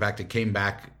back. In fact, it came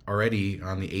back already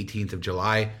on the 18th of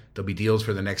July. There'll be deals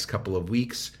for the next couple of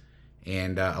weeks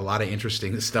and a lot of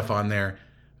interesting stuff on there.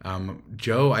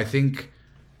 Joe, I think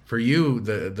for you,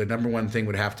 the number one thing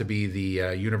would have to be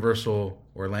the Universal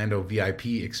Orlando VIP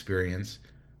experience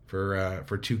for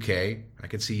 2K. I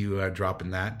could see you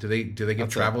dropping that. Do they give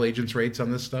travel agents rates on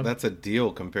this stuff? That's a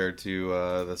deal compared to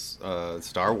this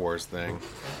Star Wars thing.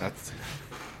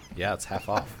 Yeah, it's half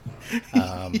off.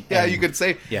 Yeah, you could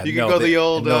say Yeah, you could go the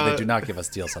old. No, they do not give us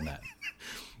deals on that.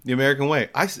 The American way.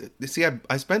 I spent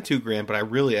 $2,000, but I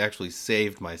really actually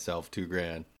saved myself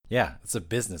 $2,000. Yeah, it's a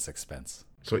business expense.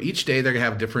 So each day they're gonna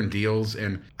have different deals,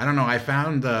 and I don't know. I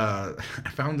found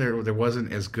there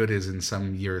wasn't as good as in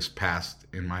some years past,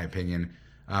 in my opinion.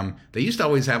 They used to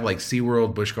always have like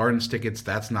SeaWorld, Busch Gardens tickets.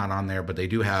 That's not on there, but they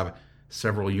do have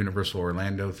several Universal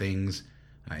Orlando things,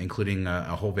 including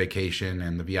a whole vacation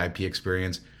and the VIP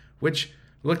experience, which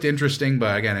looked interesting.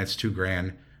 But again, it's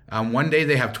 $2,000. One day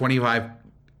they have 20%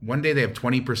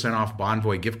 off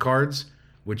Bonvoy gift cards,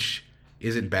 which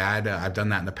isn't bad. I've done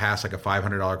that in the past, like a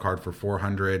 $500 card for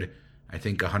 $400, I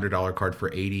think a $100 card for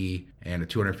 $80, and a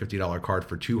 $250 card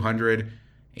for $200,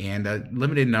 and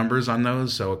limited numbers on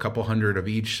those, so a couple hundred of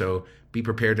each. So be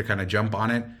prepared to kind of jump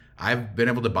on it. I've been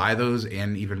able to buy those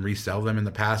and even resell them in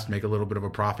the past, make a little bit of a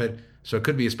profit. So it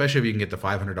could be, especially if you can get the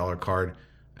 $500 card,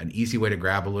 an easy way to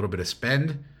grab a little bit of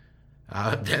spend.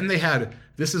 Then they had,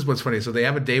 this is what's funny. So they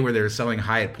have a day where they're selling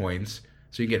Hyatt points.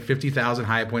 So you can get 50,000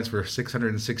 Hyatt points for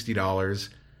 $660.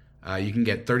 You can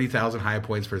get 30,000 Hyatt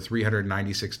points for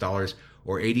 $396,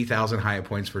 or 80,000 Hyatt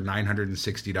points for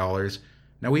 $960.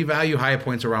 Now we value Hyatt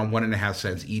points around 1.5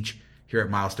 cents each here at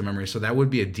Miles to Memory, so that would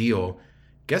be a deal.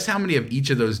 Guess how many of each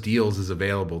of those deals is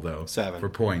available though? 7 for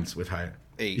points with Hyatt.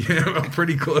 8. Yeah,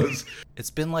 pretty close. It's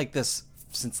been like this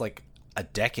since like a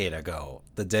decade ago.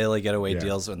 The daily getaway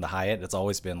deals in the Hyatt, it's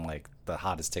always been like the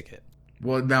hottest ticket.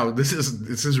 Well, now this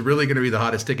is really going to be the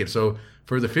hottest ticket. So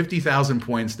for the 50,000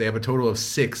 points, they have a total of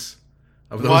 6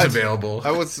 of those available.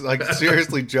 I was like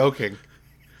seriously joking.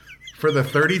 For the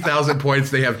 30,000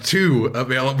 points, they have 2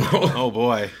 available. Oh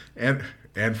boy!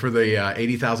 And for the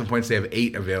 80,000 points, they have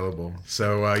 8 available.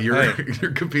 So you're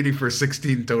competing for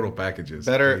 16 total packages.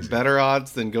 Better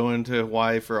odds than going to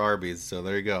Hawaii for Arby's. So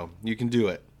there you go. You can do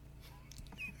it.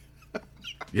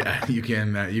 Yeah, you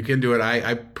can do it.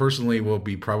 I personally will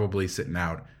be probably sitting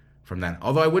out from that.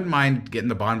 Although I wouldn't mind getting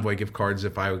the Bonvoy gift cards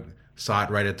if I saw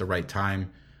it right at the right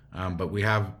time. But we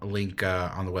have a link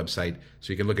on the website,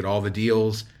 so you can look at all the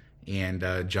deals and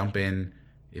jump in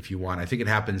if you want. I think it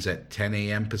happens at 10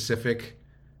 a.m. Pacific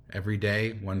every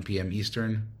day, 1 p.m.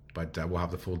 Eastern. But we'll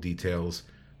have the full details.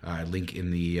 Link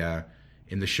in the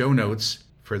show notes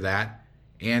for that.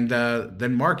 And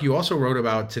then, Mark, you also wrote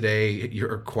about today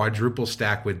your quadruple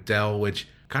stack with Dell, which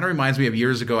kind of reminds me of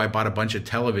years ago. I bought a bunch of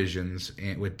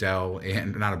televisions with Dell,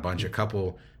 and not a bunch, a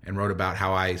couple, and wrote about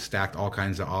how I stacked all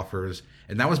kinds of offers.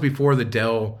 And that was before the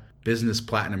Dell Business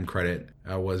Platinum credit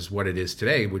was what it is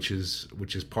today, which is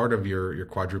part of your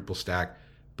quadruple stack.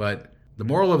 But the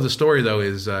moral of the story, though,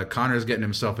 is Connor's getting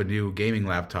himself a new gaming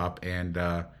laptop, and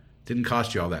didn't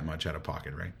cost you all that much out of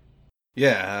pocket, right?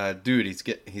 Yeah, dude, he's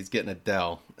getting a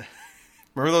Dell.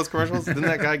 Remember those commercials? Didn't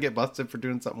that guy get busted for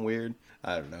doing something weird?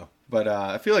 I don't know, but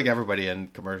I feel like everybody in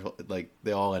commercial, like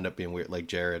they all end up being weird, like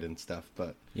Jared and stuff.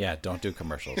 But yeah, don't do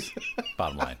commercials.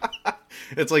 Bottom line,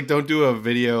 it's like don't do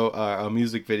a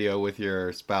music video with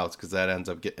your spouse, because that ends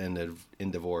up getting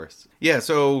in divorce. Yeah,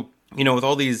 so with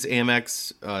all these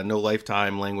Amex no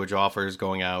lifetime language offers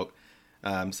going out,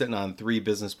 I'm sitting on 3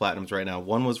 business platinums right now.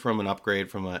 One was from an upgrade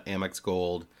from an Amex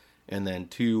Gold, and then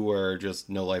 2 were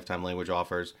just no lifetime language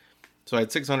offers. So I had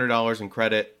 $600 in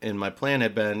credit, and my plan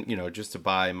had been, just to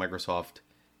buy Microsoft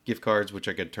gift cards, which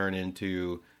I could turn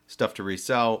into stuff to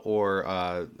resell, or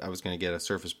I was going to get a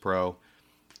Surface Pro.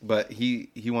 But he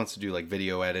wants to do like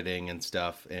video editing and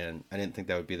stuff, and I didn't think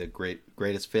that would be the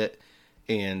greatest fit.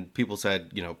 And people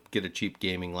said, get a cheap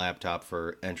gaming laptop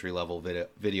for entry-level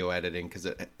video editing, because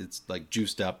it's like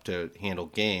juiced up to handle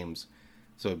games,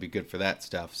 so it'd be good for that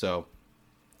stuff. So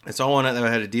I saw one that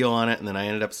had a deal on it, and then I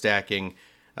ended up stacking.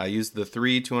 I used the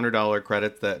 3 $200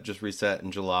 credits that just reset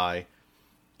in July,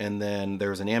 and then there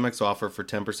was an Amex offer for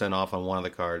 10% off on one of the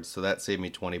cards, so that saved me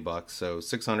 $20. So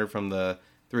 $600 from the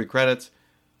 3 credits,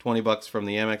 $20 from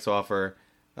the Amex offer.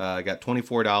 I got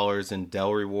 $24 in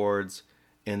Dell rewards,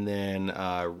 and then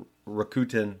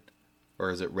Rakuten,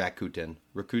 or is it Rakuten?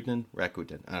 Rakuten?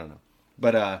 I don't know.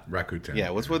 But Rakuten. Yeah,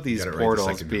 what's with these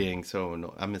portals being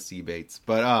so? I miss Ebates,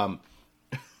 but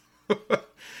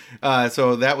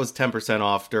so that was 10%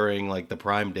 off during like the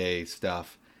Prime Day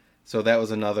stuff. So that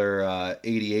was another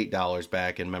 $88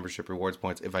 back in membership rewards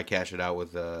points if I cash it out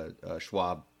with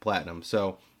Schwab Platinum.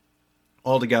 So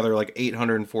altogether, like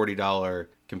 $840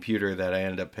 computer that I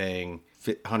ended up paying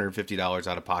 $150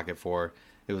 out of pocket for.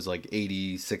 It was like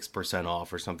 86%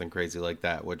 off or something crazy like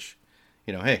that, which,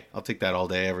 hey, I'll take that all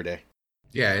day, every day.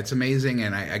 Yeah, it's amazing.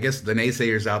 And I guess the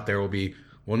naysayers out there will be,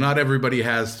 well, not everybody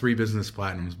has 3 business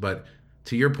platinums, but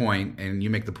to your point, and you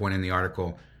make the point in the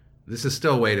article, this is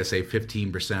still a way to save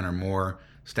 15% or more,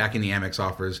 stacking the Amex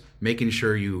offers, making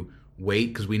sure you wait,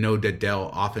 because we know that Dell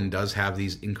often does have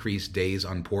these increased days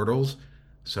on portals.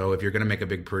 So if you're going to make a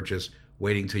big purchase,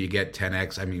 waiting till you get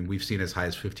 10x, I mean, we've seen as high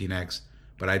as 15x,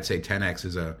 but I'd say 10x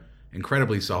is a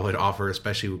incredibly solid offer,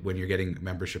 especially when you're getting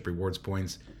membership rewards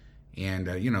points. And,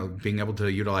 being able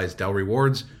to utilize Dell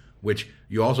rewards, which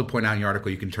you also point out in your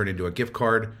article, you can turn into a gift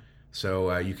card.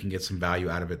 So you can get some value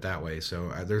out of it that way.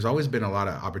 So there's always been a lot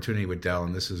of opportunity with Dell,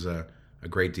 and this is a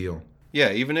great deal.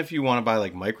 Yeah, even if you want to buy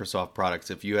like Microsoft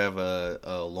products, if you have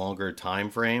a longer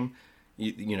time frame,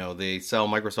 they sell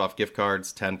Microsoft gift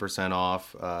cards 10%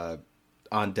 off.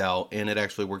 on Dell, and it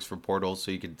actually works for portals,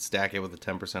 so you could stack it with a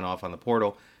 10% off on the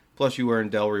portal. Plus, you earn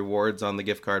Dell rewards on the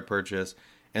gift card purchase,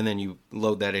 and then you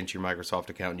load that into your Microsoft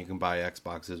account, and you can buy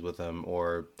Xboxes with them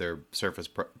or their Surface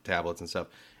tablets and stuff.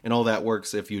 And all that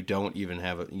works if you don't even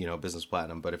have a Business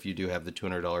Platinum, but if you do have the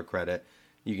 $200 credit,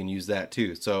 you can use that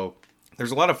too. So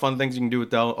there's a lot of fun things you can do with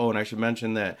Dell. Oh, and I should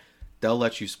mention that Dell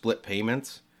lets you split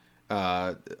payments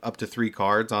up to 3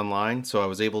 cards online, so I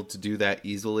was able to do that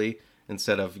easily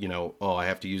instead of, I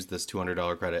have to use this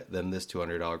 $200 credit, then this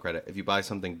 $200 credit. If you buy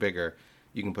something bigger,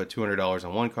 you can put $200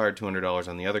 on one card, $200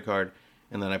 on the other card,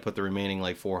 and then I put the remaining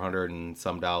like $400 and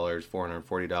some dollars,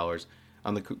 $440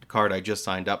 on the card I just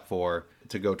signed up for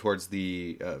to go towards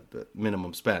the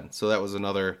minimum spend. So that was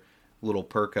another little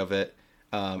perk of it.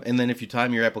 And then if you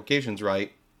time your applications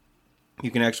right,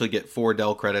 you can actually get 4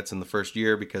 Dell credits in the first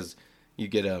year because you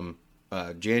get them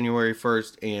January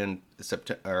 1st and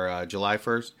July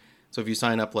 1st. So if you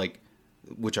sign up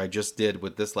which I just did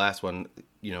with this last one,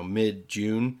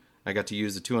 mid-June, I got to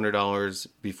use the $200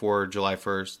 before July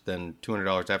 1st, then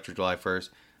 $200 after July 1st.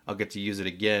 I'll get to use it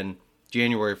again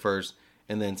January 1st,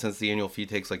 and then since the annual fee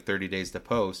takes like 30 days to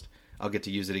post, I'll get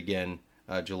to use it again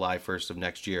July 1st of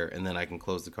next year, and then I can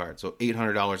close the card. So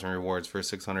 $800 in rewards for a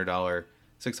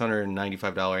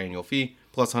 $695 annual fee,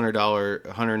 plus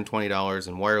 $120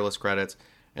 in wireless credits,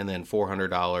 and then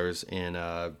 $400 in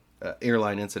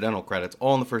airline incidental credits,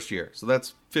 all in the first year. So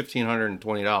that's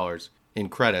 $1,520 in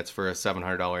credits for a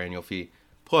 $700 annual fee,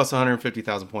 plus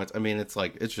 150,000 points. I mean, it's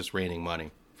just raining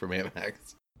money for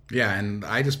Amex. Yeah, and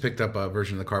I just picked up a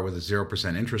version of the card with a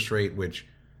 0% interest rate, which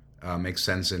makes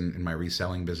sense in my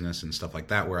reselling business and stuff like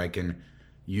that, where I can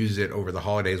use it over the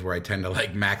holidays where I tend to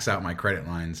max out my credit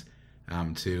lines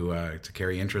to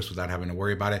carry interest without having to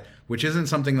worry about it, which isn't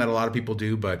something that a lot of people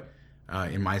do, but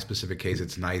in my specific case,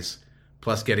 it's nice.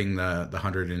 Plus getting the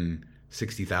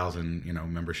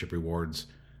 160,000 membership rewards,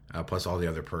 plus all the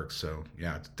other perks. So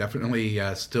yeah, it's definitely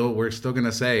we're still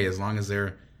gonna say, as long as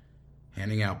they're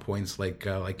handing out points like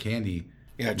candy,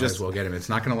 might as well get them. It's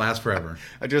not gonna last forever.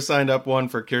 I just signed up one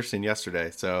for Kirsten yesterday,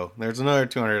 so there's another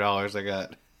 $200 I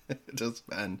got to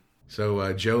spend.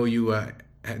 So Joe, you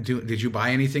did you buy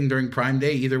anything during Prime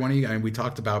Day? Either one of you? I mean, we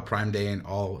talked about Prime Day and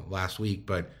all last week,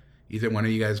 but either one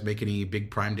of you guys make any big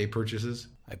Prime Day purchases?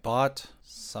 I bought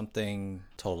something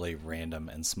totally random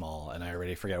and small, and I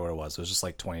already forget what it was. It was just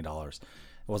like $20. It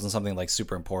wasn't something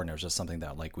super important. It was just something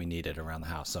that we needed around the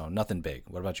house. So nothing big.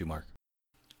 What about you, Mark?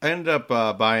 I ended up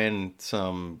buying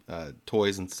some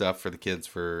toys and stuff for the kids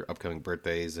for upcoming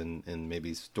birthdays and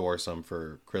maybe store some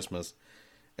for Christmas.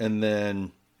 And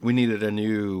then we needed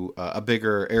a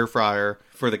bigger air fryer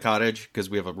for the cottage because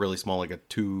we have a really small, a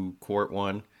 2-quart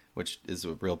one, which is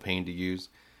a real pain to use.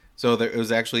 So it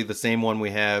was actually the same one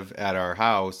we have at our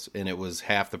house, and it was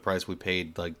half the price we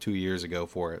paid 2 years ago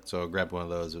for it. So I grabbed one of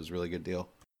those. It was a really good deal.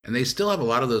 And they still have a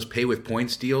lot of those pay with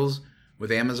points deals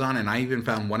with Amazon, and I even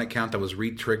found one account that was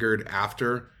re-triggered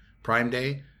after Prime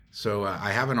Day. So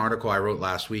I have an article I wrote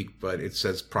last week, but it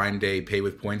says Prime Day pay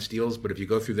with points deals. But if you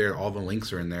go through there, all the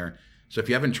links are in there. So if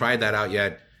you haven't tried that out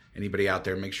yet, anybody out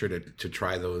there, make sure to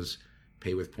try those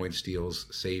pay with points deals,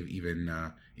 save even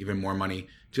more money.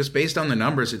 Just based on the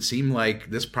numbers, it seemed like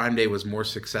this Prime Day was more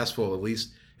successful, at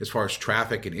least as far as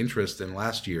traffic and interest, than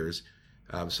last year's.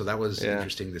 So that was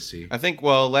interesting to see. I think,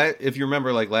 if you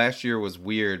remember, last year was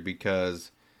weird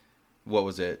because, what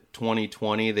was it,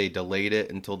 2020, they delayed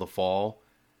it until the fall.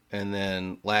 And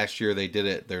then last year they did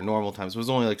it their normal times. It was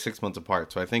only 6 months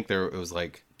apart. So I think it was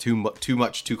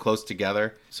too close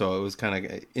together. So it was kind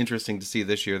of interesting to see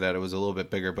this year that it was a little bit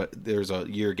bigger, but there's a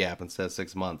year gap instead of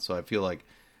 6 months. So I feel like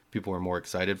people were more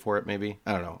excited for it, maybe.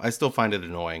 I don't know. I still find it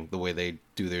annoying the way they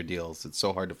do their deals. It's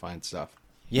so hard to find stuff.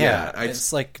 Yeah, it's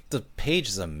the page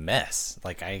is a mess.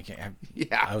 I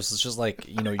was just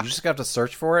you just have to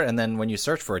search for it, and then when you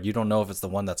search for it, you don't know if it's the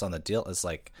one that's on the deal. It's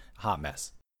a hot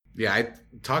mess. Yeah, I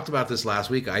talked about this last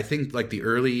week. I think the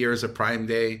early years of Prime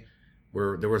Day,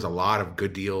 where there was a lot of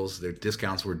good deals, their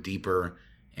discounts were deeper,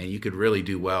 and you could really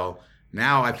do well.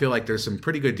 Now I feel like there's some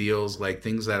pretty good deals,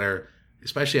 things that are,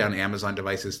 especially on Amazon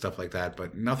devices, stuff like that,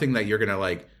 but nothing that you're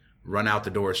gonna run out the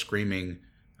door screaming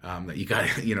that you got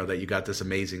that you got this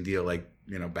amazing deal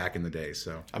back in the day.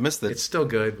 So I missed it's still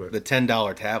good, but the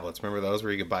 $10 tablets. Remember those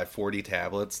where you could buy 40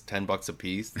 tablets, $10 a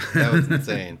piece? That was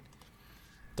insane.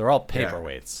 They're all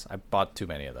paperweights. I bought too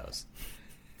many of those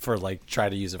for try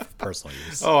to use it for personal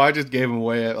use. Oh, I just gave them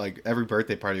away at every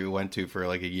birthday party we went to for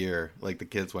a year. The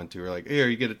kids went to were here,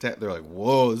 you get a tab. They're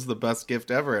whoa, this is the best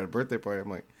gift ever at a birthday party.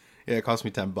 I'm yeah, it cost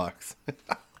me $10.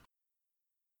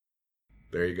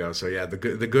 There you go. So yeah, the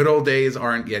good old days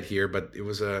aren't yet here, but it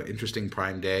was an interesting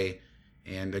Prime Day,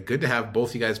 And good to have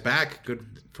both you guys back. Good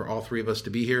for all three of us to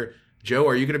be here. Joe,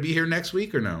 are you going to be here next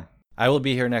week or no? I will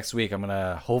be here next week. I'm going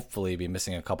to hopefully be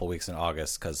missing a couple weeks in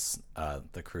August because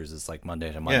the cruise is like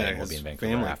Monday to Monday. Yeah, And we'll be in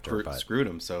Vancouver family after. But screwed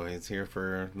him, so he's here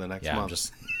for the next month. I'm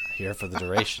just here for the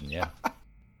duration, yeah.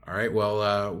 All right.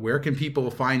 Well, where can people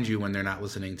find you when they're not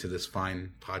listening to this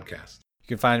fine podcast? You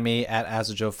can find me at As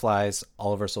the Joe Flies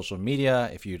all over social media.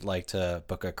 If you'd like to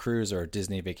book a cruise or a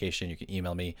Disney vacation, you can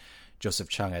email me,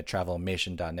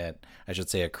 josephchung@travelmation.net. I should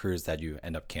say a cruise that you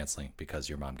end up canceling because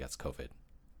your mom gets COVID.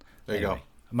 There you go.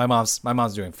 My mom's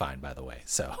doing fine, by the way.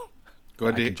 So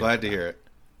glad to hear it.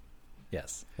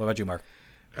 Yes. What about you, Mark?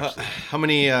 How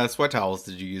many sweat towels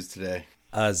did you use today?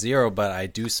 0, but I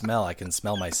do smell. I can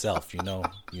smell myself. You know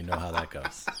how that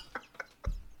goes.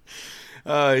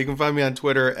 You can find me on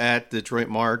Twitter at Detroit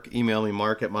Mark. Email me,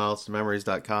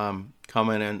 mark@milestomemories.com.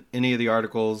 Comment on any of the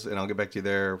articles, and I'll get back to you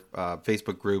there.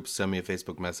 Facebook groups, send me a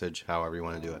Facebook message, however you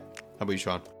want to do it. How about you,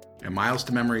 Sean? And Miles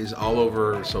to Memories all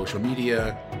over social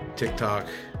media, TikTok,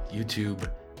 YouTube,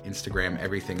 Instagram,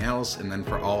 everything else. And then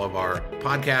for all of our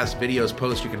podcasts, videos,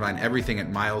 posts, you can find everything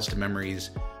at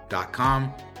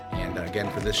milestomemories.com. And again,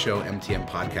 for this show,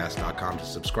 mtmpodcast.com to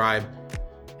subscribe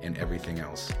and everything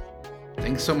else.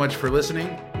 Thanks so much for listening.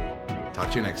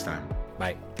 Talk to you next time.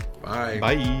 Bye. Bye.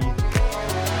 Bye.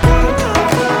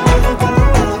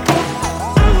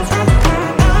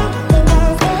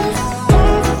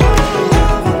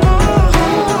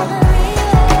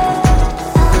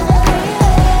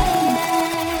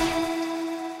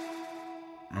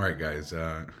 All right, guys.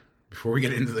 Before we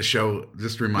get into the show,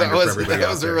 just a reminder for everybody that out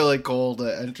was there. a really cold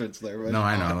entrance there. But... No,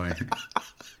 I know. Well,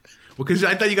 because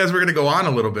I thought you guys were going to go on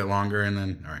a little bit longer, and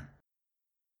then all right.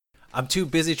 I'm too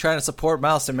busy trying to support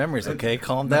Miles to Memories. Okay,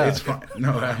 calm No, down. it's fine.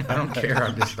 No, I don't care.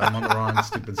 I'm on the wrong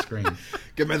stupid screen.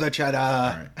 Give me the cheddar.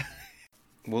 All right.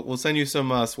 We'll send you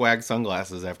some swag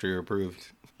sunglasses after you're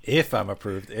approved. If I'm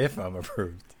approved.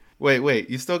 Wait.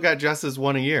 You still got Justice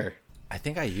one a year. I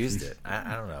think I used it.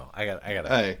 I don't know. I got.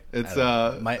 Hey,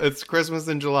 it's Christmas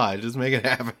in July. Just make it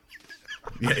happen.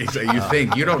 Yeah, so you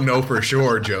think you don't know for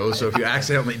sure, Joe. So if you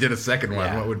accidentally did a second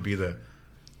one, what would be the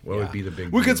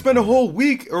big? We could spend a whole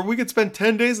week, or we could spend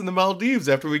 10 days in the Maldives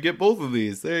after we get both of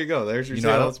these. There you go. There's your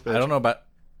sales pitch. I don't know about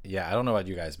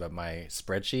you guys, but my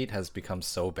spreadsheet has become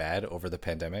so bad over the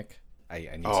pandemic. I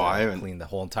need to clean the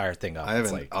whole entire thing up. I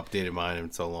haven't updated mine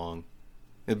in so long.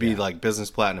 It'd be like business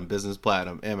platinum,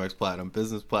 Amex platinum,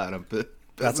 business platinum.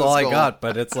 That's all I got,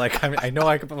 but it's like I know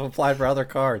I could apply for other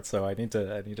cards, so I need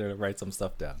to write some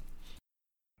stuff down.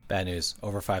 Bad news.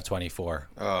 Over 524.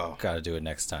 Oh, got to do it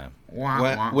next time.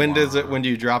 When do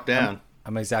you drop down?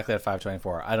 I'm exactly at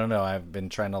 524. I don't know. I've been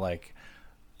trying to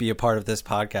be a part of this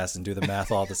podcast and do the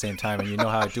math all at the same time, and you know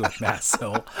how I do with math,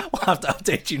 so we'll have to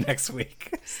update you next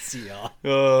week. See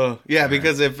y'all.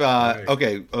 Because if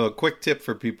a quick tip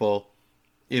for people.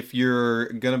 If you're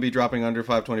going to be dropping under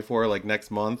 524 like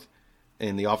next month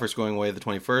and the offer's going away the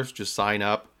 21st, just sign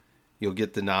up. You'll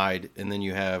get denied, and then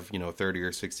you have 30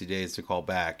 or 60 days to call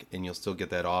back, and you'll still get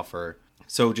that offer.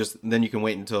 So then you can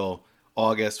wait until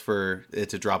August for it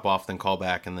to drop off, then call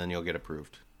back, and then you'll get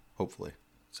approved, hopefully.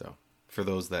 So for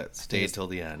those that stay till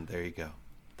the end, there you go.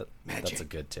 That's a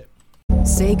good tip.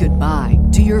 Say goodbye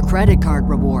to your credit card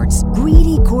rewards.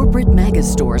 Greedy corporate mega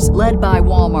stores, led by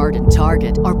Walmart and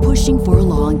Target, are pushing for a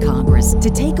law in Congress to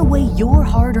take away your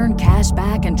hard-earned cash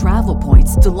back and travel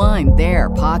points to line their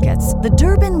pockets. The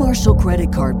Durbin-Marshall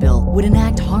credit card bill would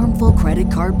enact harmful credit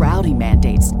card routing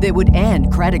mandates that would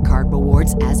end credit card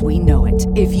rewards as we know it.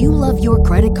 If you love your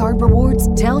credit card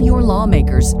rewards, tell your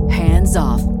lawmakers, hands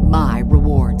off my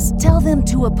rewards. Tell them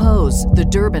to oppose the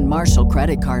Durbin-Marshall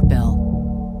credit card bill.